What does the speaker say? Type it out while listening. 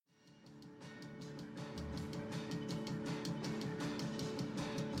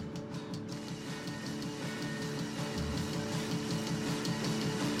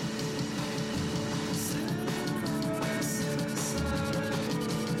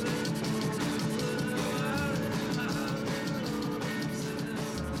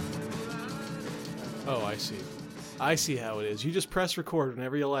Oh, I see. I see how it is. You just press record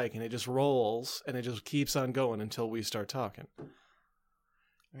whenever you like, and it just rolls, and it just keeps on going until we start talking.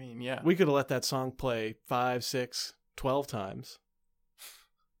 I mean, yeah. We could have let that song play 5, 6, 12 times.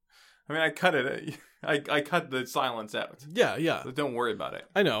 I mean, I cut it. I cut the silence out. Yeah. So don't worry about it.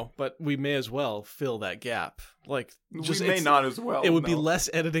 I know, but we may as well fill that gap. Like, We may not as well. It would be less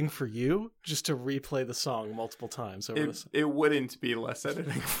editing for you just to replay the song multiple times over this. It wouldn't be less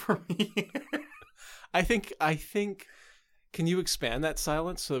editing for me. I think. Can you expand that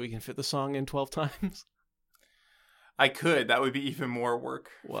silence so that we can fit the song in 12 times? I could. That would be even more work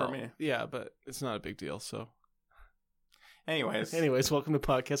for me. Yeah, but it's not a big deal. So, anyways, welcome to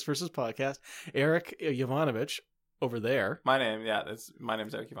Podcast versus Podcast. Eric Yovanovich over there. My name's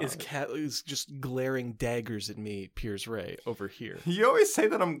Eric Yovanovich. Is just glaring daggers at me, Piers Ray, over here. You always say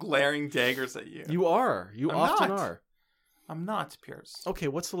that I'm glaring daggers at you. You are. You often are. I'm not, Piers. Okay,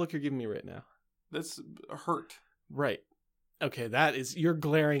 what's the look you're giving me right now? That's hurt. Right. Okay, that is, you're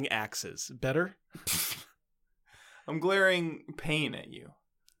glaring axes. Better? I'm glaring pain at you.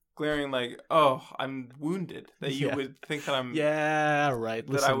 Glaring like, oh, I'm wounded. That you would think that I'm... Yeah, right.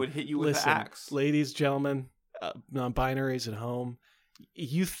 That I would hit you with an axe. Ladies, gentlemen, non-binaries at home,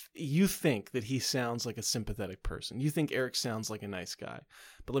 you think that he sounds like a sympathetic person. You think Eric sounds like a nice guy.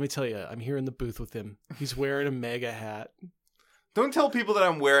 But let me tell you, I'm here in the booth with him. He's wearing a mega hat. Don't tell people that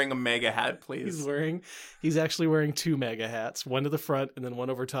I'm wearing a mega hat, please. He's actually wearing 2 mega hats, one to the front and then one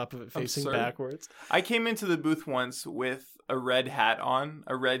over top of it facing backwards. I came into the booth once with a red hat on,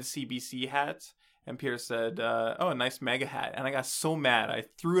 a red CBC hat, and Pierre said, oh, a nice mega hat. And I got so mad. I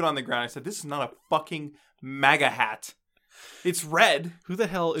threw it on the ground. I said, this is not a fucking mega hat. It's red. Who the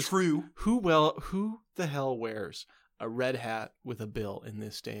hell is true? Who the hell wears a red hat with a bill in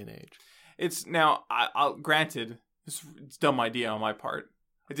this day and age? It's now, I'll granted, it's a dumb idea on my part.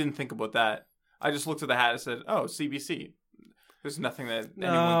 I didn't think about that. I just looked at the hat and said, oh, CBC. There's nothing that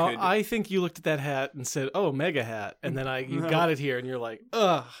anyone could... I think you looked at that hat and said, oh, mega hat. And then you got it here and you're like,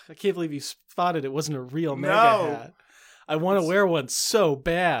 ugh, I can't believe you spotted it wasn't a real mega hat. I want to wear one so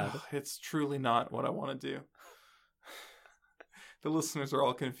bad. It's truly not what I want to do. The listeners are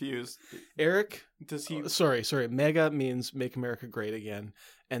all confused. Eric, does he... Sorry. Mega means Make America Great Again.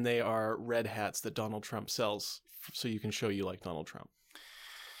 And they are red hats that Donald Trump sells so you can show you like Donald Trump.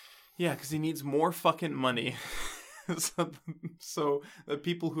 Yeah, because he needs more fucking money. so the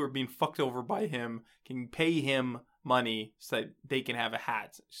people who are being fucked over by him can pay him money so that they can have a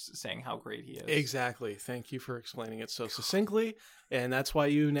hat saying how great he is. Exactly. Thank you for explaining it so succinctly. And that's why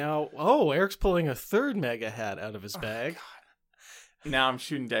you now... Oh, Eric's pulling a 3rd mega hat out of his bag. Now I'm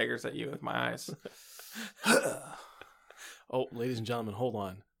shooting daggers at you with my eyes. Oh, ladies and gentlemen, hold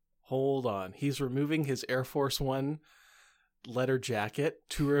on. He's removing his Air Force One leather jacket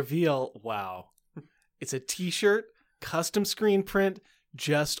to reveal, wow, it's a t-shirt, custom screen print,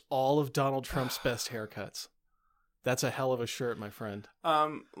 just all of Donald Trump's best haircuts. That's a hell of a shirt, my friend.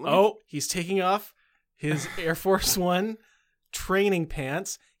 He's taking off his Air Force One training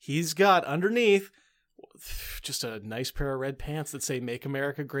pants. He's got underneath just a nice pair of red pants that say "Make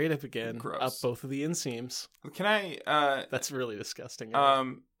America Great Again" Gross. Up both of the inseams. Can I? That's really disgusting.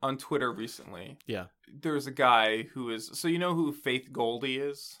 On Twitter recently, yeah, there was a guy who is. So you know who Faith Goldie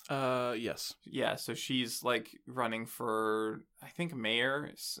is? Yes. Yeah. So she's like running for, I think, mayor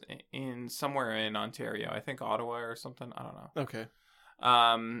in somewhere in Ontario. I think Ottawa or something. I don't know. Okay.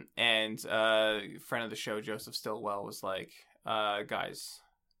 And friend of the show, Joseph Stillwell, was like, guys,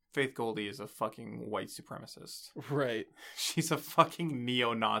 Faith Goldie is a fucking white supremacist. Right. She's a fucking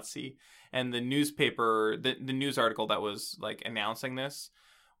neo-Nazi. And the newspaper, the news article that was like announcing this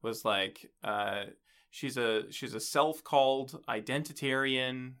was like, she's a self-called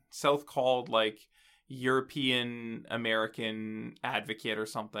identitarian, self-called like European American advocate or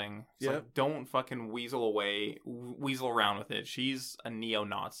something. It's like, don't fucking weasel around with it. She's a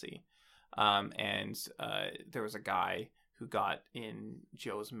neo-Nazi. And there was a guy who got in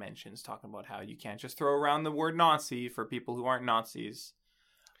Joe's mentions talking about how you can't just throw around the word Nazi for people who aren't Nazis.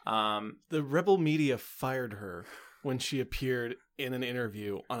 The rebel media fired her when she appeared in an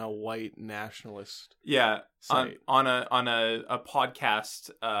interview on a white nationalist site. on a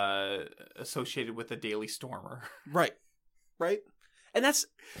podcast associated with the Daily Stormer. Right. And that's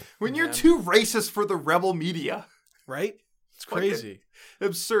when you're too racist for the rebel media, right? It's crazy,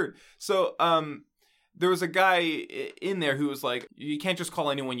 absurd. So there was a guy in there who was like, you can't just call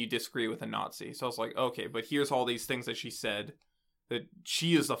anyone you disagree with a Nazi. So I was like, okay, but here's all these things that she said that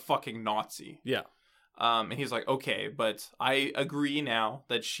she is a fucking Nazi. Yeah. And he's like, okay, but I agree now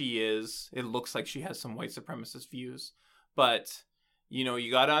that she is, it looks like she has some white supremacist views, but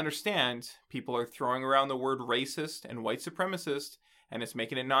you got to understand, people are throwing around the word racist and white supremacist, and it's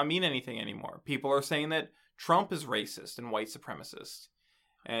making it not mean anything anymore. People are saying that Trump is racist and white supremacist.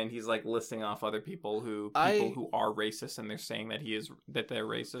 And he's like listing off other people who are racist, and they're saying that they're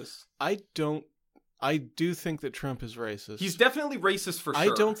racist. I do think that Trump is racist. He's definitely racist for sure.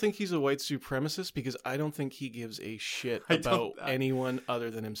 I don't think he's a white supremacist because I don't think he gives a shit about anyone other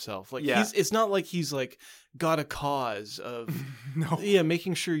than himself. Like, it's not like he's like got a cause of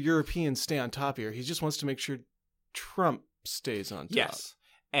making sure Europeans stay on top here. He just wants to make sure Trump stays on top. Yes.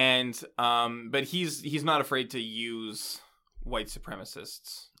 And but he's not afraid to use white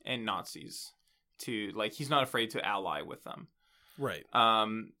supremacists and Nazis to, like, he's not afraid to ally with them. Right.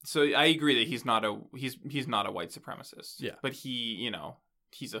 So I agree that he's not a white supremacist. Yeah. But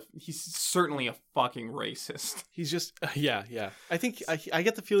he's certainly a fucking racist. He's just yeah. I think I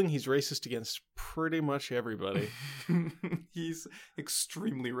get the feeling he's racist against pretty much everybody. He's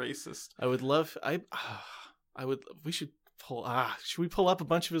extremely racist. We should should we pull up a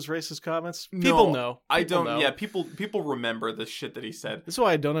bunch of his racist comments? No, people know. I don't know. Yeah, people remember the shit that he said. This is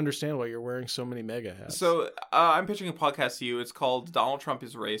why I don't understand why you're wearing so many mega hats. So I'm pitching a podcast to you. It's called Donald Trump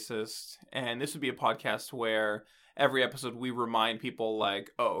is Racist. And this would be a podcast where every episode we remind people,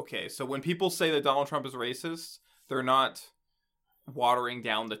 like, oh, okay, so when people say that Donald Trump is racist, they're not watering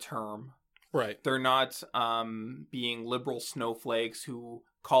down the term. Right. They're not being liberal snowflakes who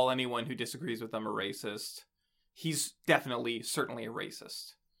call anyone who disagrees with them a racist. He's certainly a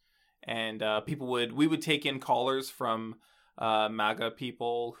racist. And we would take in callers from MAGA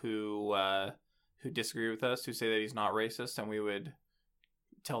people who disagree with us, who say that he's not racist, and we would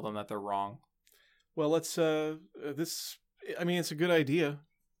tell them that they're wrong. Well, let's it's a good idea.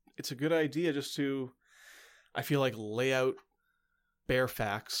 It's a good idea just to, I feel like, lay out bare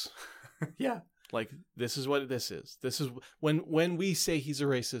facts. Yeah. Like, this is what this is. This is when we say he's a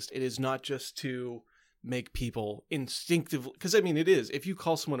racist, it is not just to make people instinctively, because I mean it is, if you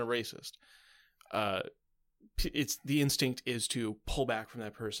call someone a racist, it's the instinct is to pull back from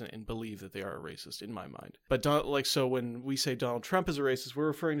that person and believe that they are a racist, in my mind. But so when we say Donald Trump is a racist, we're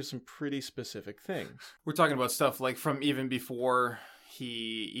referring to some pretty specific things. We're talking about stuff like from even before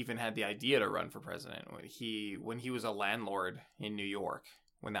he even had the idea to run for president. When he was a landlord in New York,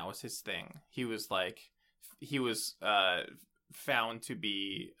 when that was his thing, he was found to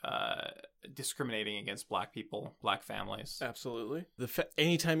be discriminating against black people, black families. Absolutely.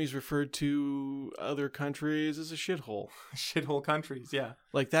 Anytime he's referred to other countries as a shithole. Shithole countries, yeah.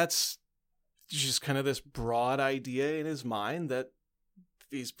 Like, that's just kind of this broad idea in his mind that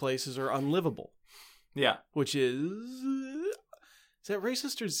these places are unlivable. Yeah. Which is that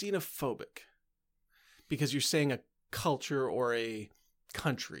racist or xenophobic? Because you're saying a culture or a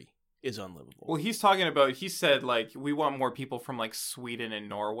country is unlivable. Well, he said, like, we want more people from, like, Sweden and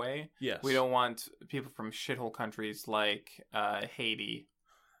Norway. Yes. We don't want people from shithole countries like Haiti.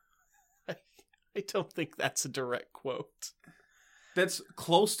 I don't think that's a direct quote. That's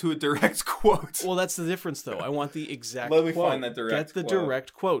close to a direct quote. Well, that's the difference, though. I want the exact quote. Let me find that direct quote. Get the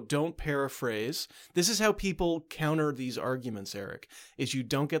direct quote. Don't paraphrase. This is how people counter these arguments, Eric, is you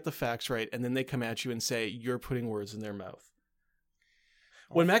don't get the facts right, and then they come at you and say, you're putting words in their mouth.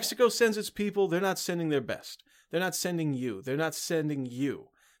 When Mexico sends its people, they're not sending their best. They're not sending you. They're not sending you.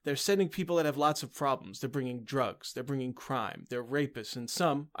 They're sending people that have lots of problems. They're bringing drugs. They're bringing crime. They're rapists. And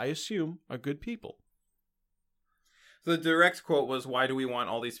some, I assume, are good people. The direct quote was, why do we want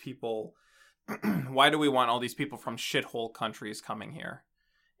all these people why do we want all these people from shithole countries coming here?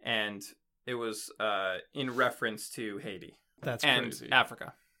 And it was in reference to Haiti. That's crazy. And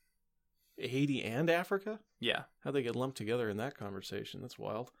Africa. Haiti and Africa? Yeah. How'd they get lumped together in that conversation? That's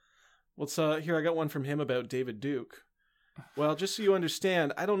wild. Let's here, I got one from him about David Duke. Well, just so you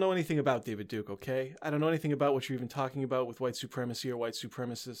understand, I don't know anything about David Duke, okay? I don't know anything about what you're even talking about with white supremacy or white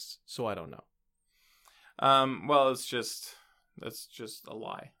supremacists, so I don't know. Well, that's just a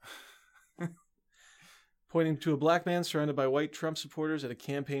lie. Pointing to a black man surrounded by white Trump supporters at a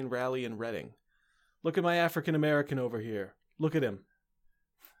campaign rally in Reading. Look at my African American over here. Look at him.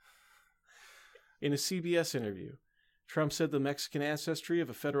 In a CBS interview, Trump said the Mexican ancestry of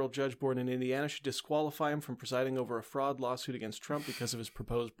a federal judge born in Indiana should disqualify him from presiding over a fraud lawsuit against Trump because of his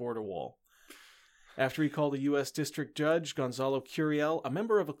proposed border wall. After he called a U.S. District Judge, Gonzalo Curiel, a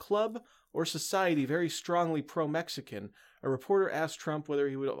member of a club or society very strongly pro-Mexican, a reporter asked Trump whether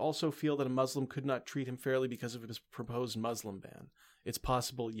he would also feel that a Muslim could not treat him fairly because of his proposed Muslim ban. It's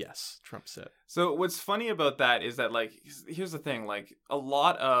possible, yes, Trump said. So what's funny about that is that, like, here's the thing, like, a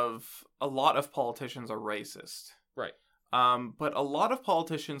lot of politicians are racist. Right. But a lot of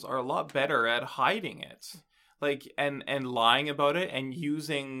politicians are a lot better at hiding it. like and lying about it and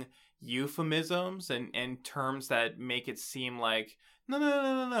using euphemisms and terms that make it seem like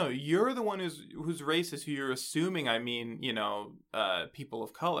no, you're the one who's racist, who you're assuming I mean, people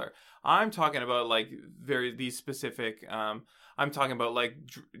of color. I'm talking about like these specific I'm talking about like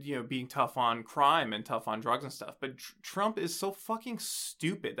being tough on crime and tough on drugs and stuff. But Trump is so fucking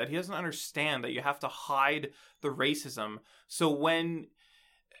stupid that he doesn't understand that you have to hide the racism. So when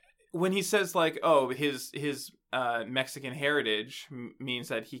he says like, oh, his Mexican heritage means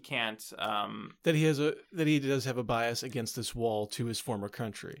that he can't that he does have a bias against this wall to his former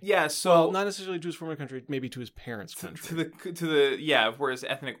country. Yeah, so well, not necessarily to his former country, maybe to his parents' country. For his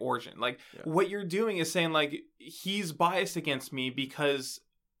ethnic origin. Like what you're doing is saying like he's biased against me because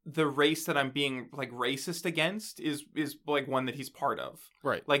the race that I'm being like racist against is like one that he's part of.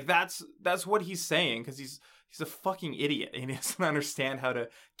 Right. Like that's what he's saying, because he's a fucking idiot and he doesn't understand how to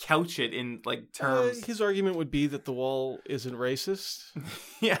couch it in like terms. His argument would be that the wall isn't racist.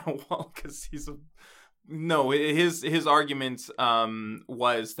 Yeah, well, because his argument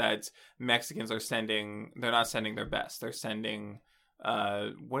was that Mexicans they're not sending their best. They're sending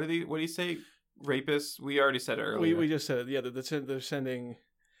what do you say? Rapists? We already said it earlier. We just said it. Yeah, they're sending.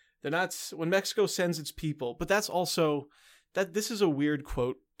 They're not, when Mexico sends its people, but that's also this is a weird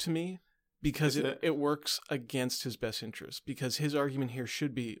quote to me. Because it works against his best interest. Because his argument here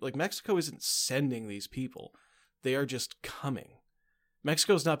should be, like, Mexico isn't sending these people. They are just coming.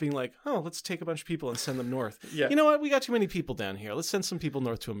 Mexico's not being like, oh, let's take a bunch of people and send them north. Yeah. You know what? We got too many people down here. Let's send some people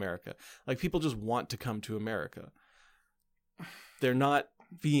north to America. Like, people just want to come to America. They're not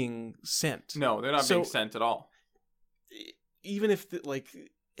being sent. No, they're not being sent at all. Even if,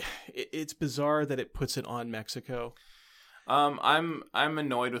 it's bizarre that it puts it on Mexico. I'm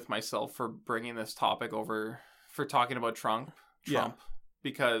annoyed with myself for bringing this topic over, for talking about Trump,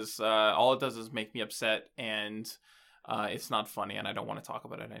 because all it does is make me upset, and it's not funny, and I don't want to talk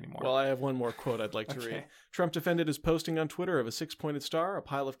about it anymore. Well, I have one more quote I'd like to read. Trump defended his posting on Twitter of a 6-pointed star, a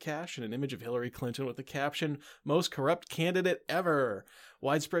pile of cash, and an image of Hillary Clinton with the caption, "Most corrupt candidate ever."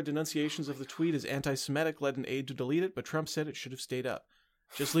 Widespread denunciations of the tweet as anti-Semitic led an aide to delete it, but Trump said it should have stayed up.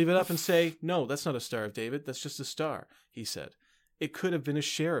 Just leave it up and say, no, that's not a Star of David. That's just a star, he said. It could have been a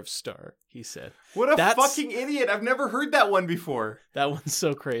sheriff's star, he said. What a fucking idiot. I've never heard that one before. That one's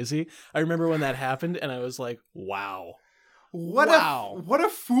so crazy. I remember when that happened, and I was like, wow. What a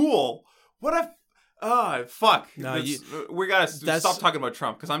fool. What a... fuck. No, we gotta stop talking about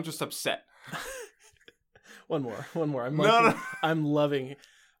Trump, because I'm just upset. One more. No. I'm loving...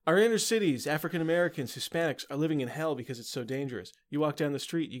 Our inner cities, African Americans, Hispanics, are living in hell because it's so dangerous. You walk down the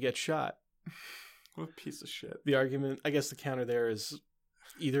street, you get shot. What a piece of shit. The argument, I guess the counter there is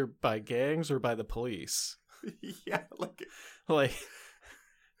either by gangs or by the police. Yeah,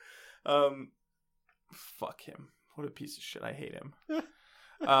 fuck him. What a piece of shit. I hate him.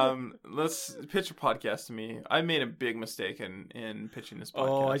 Let's pitch a podcast to me. I made a big mistake in pitching this podcast.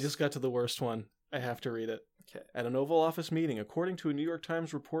 Oh, I just got to the worst one. I have to read it. Okay. At an Oval Office meeting, according to a New York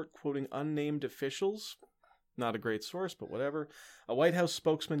Times report quoting unnamed officials, not a great source, but whatever, a White House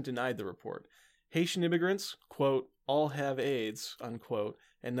spokesman denied the report. Haitian immigrants, quote, all have AIDS, unquote,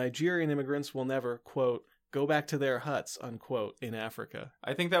 and Nigerian immigrants will never, quote, go back to their huts, unquote, in Africa.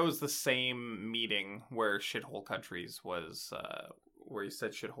 I think that was the same meeting where Shithole Countries was, where he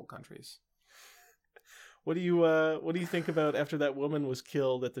said shithole countries. What do you think about after that woman was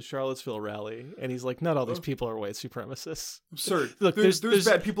killed at the Charlottesville rally? And he's like, not all these people are white supremacists. Absurd. Look, there's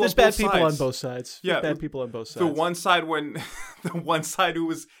bad people. There's bad people on both sides. Yeah, bad people on both sides. The one side who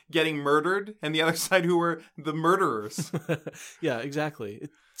was getting murdered, and the other side who were the murderers. Yeah, exactly.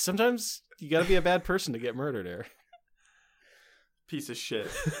 Sometimes you got to be a bad person to get murdered, Eric. Piece of shit.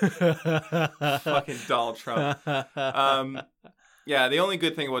 Fucking Donald Trump. Yeah, the only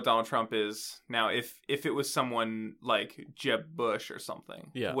good thing about Donald Trump is, now, if it was someone like Jeb Bush or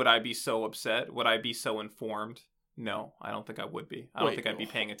something, would I be so upset? Would I be so informed? No, I don't think I would be. I don't think I'd be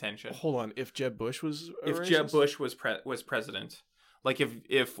paying attention. Hold on, if Jeb Bush was Jeb Bush was president, like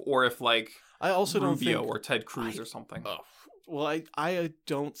if like I also Rubio don't think, or Ted Cruz or something. Well, I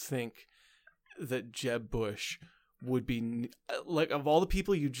don't think that Jeb Bush would be, like, of all the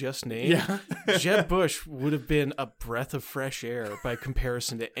people you just named, Jeb Bush would have been a breath of fresh air by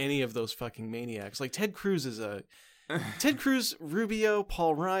comparison to any of those fucking maniacs. Like, Ted Cruz, Rubio,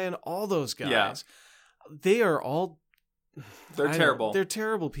 Paul Ryan, all those guys, they are all... They're terrible. They're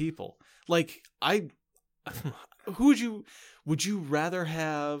terrible people. Like, would you rather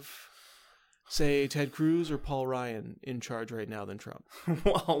have, say, Ted Cruz or Paul Ryan in charge right now than Trump?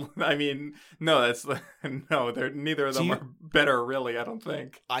 Well, I mean, no, they're neither of them are better, really, I don't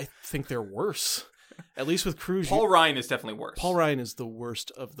think. I think they're worse. At least with Cruz, Paul Ryan is definitely worse. Paul Ryan is the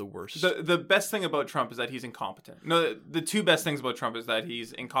worst of the worst. The best thing about Trump is that he's incompetent. No, the two best things about Trump is that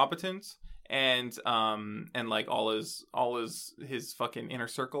he's incompetent and like all his fucking inner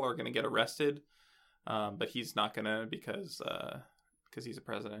circle are gonna get arrested, but he's not gonna because he's a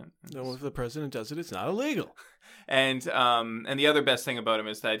president. No, if the president does it, it's not illegal. And the other best thing about him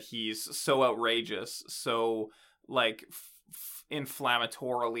is that he's so outrageous, so like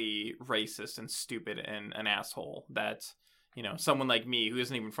inflammatorily racist and stupid and an asshole that, you know, someone like me who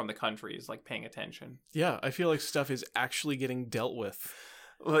isn't even from the country is like paying attention. Yeah, I feel like stuff is actually getting dealt with.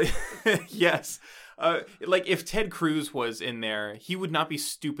 Yes. Like if Ted Cruz was in there, he would not be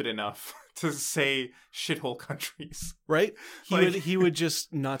stupid enough to say shithole countries. Right? He would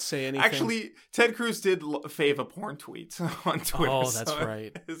just not say anything. Actually, Ted Cruz did fave a porn tweet on Twitter. Oh, that's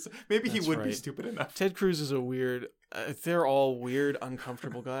right. Maybe he would be stupid enough. Ted Cruz is a weird... they're all weird,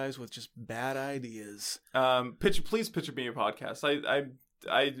 uncomfortable guys with just bad ideas. Please picture me a podcast.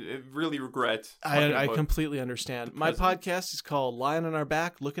 I really regret. I completely understand. My podcast is called Lying on Our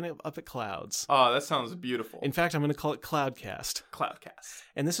Back, Looking Up at Clouds. Oh, that sounds beautiful. In fact, I'm going to call it Cloudcast. Cloudcast.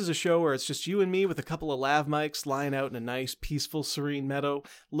 And this is a show where it's just you and me with a couple of lav mics lying out in a nice, peaceful, serene meadow,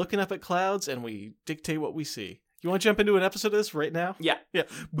 looking up at clouds, and we dictate what we see. You want to jump into an episode of this right now? Yeah. Yeah.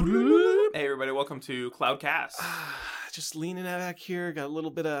 Hey, everybody. Welcome to Cloudcast. Just leaning back here. Got a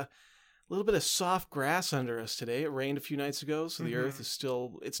little bit of soft grass under us today. It rained a few nights ago, so the earth is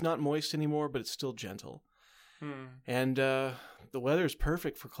still... It's not moist anymore, but it's still gentle. And the weather is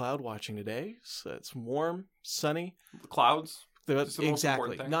perfect for cloud watching today. So it's warm, sunny. Clouds?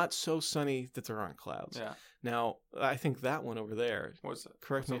 Exactly. Not so sunny that there aren't clouds. Yeah. Now, I think that one over there... What's it?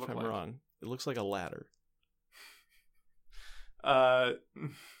 Correct me if I'm wrong. It looks like a ladder.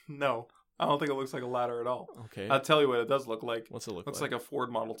 No. I don't think it looks like a ladder at all. Okay. I'll tell you what it does look like. What's it look like? Looks like a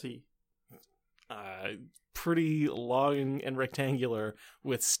Ford Model T. Pretty long and rectangular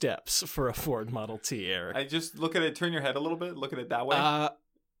with steps for a Ford Model T, Eric. I just look at it, turn your head a little bit, look at it that way.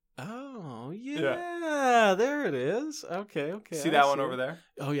 Oh, yeah. There it is. Okay. See that one over there?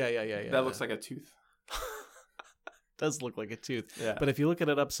 Oh, yeah. That looks like a tooth. Does look like a tooth. Yeah. But if you look at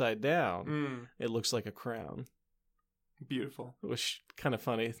it upside down, it looks like a crown. Beautiful. Which kind of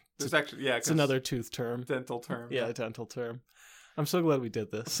funny. There's actually, yeah. It's another tooth term. Dental term. Yeah, a dental term. I'm so glad we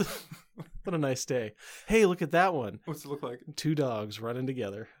did this. What a nice day. Hey, look at that one. What's it look like? Two dogs running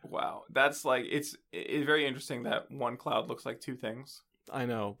together. Wow. That's like, it's very interesting that one cloud looks like two things. I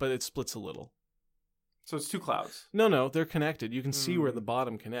know, but it splits a little. So it's two clouds. No, they're connected. You can see where the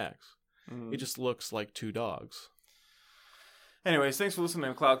bottom connects. It just looks like two dogs. Anyways, thanks for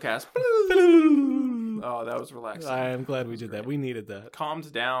listening to Cloudcast. Oh, that was relaxing. I'm glad we did that. We needed that.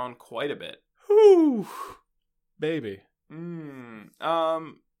 Calmed down quite a bit. Whew. Baby. I'm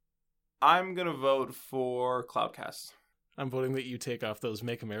gonna vote for Cloudcast. I'm voting that you take off those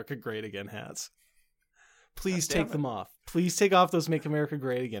Make America Great Again hats. Please take them off. Please take off those Make America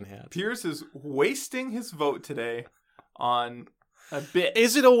Great Again hats. Pierce is wasting his vote today on a bit.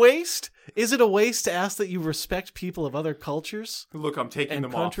 Is it a waste? Is it a waste to ask that you respect people of other cultures? Look, I'm taking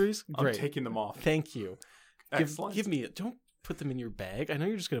them countries? off. Great. I'm taking them off. Thank you. Excellent. Give me it. Don't put them in your bag. I know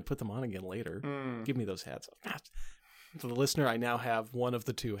you're just going to put them on again later. Give me those hats. For the listener, I now have one of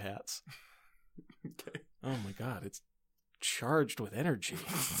the two hats. Okay. Oh my God, it's charged with energy.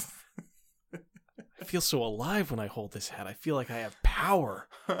 I feel so alive when I hold this hat. I feel like I have power.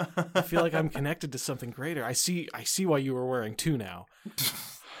 I feel like I'm connected to something greater. I see why you were wearing two now.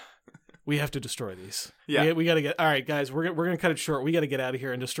 We have to destroy these. Yeah. We got to get... All right, guys, we're going to cut it short. We got to get out of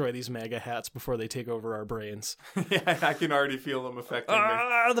here and destroy these MAGA hats before they take over our brains. Yeah, I can already feel them affecting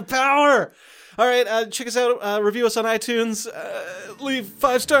me. The power! All right, check us out. Review us on iTunes. Leave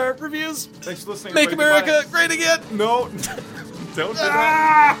 5-star reviews. Thanks for listening. Make America great again! No. Don't do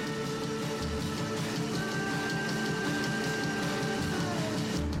that.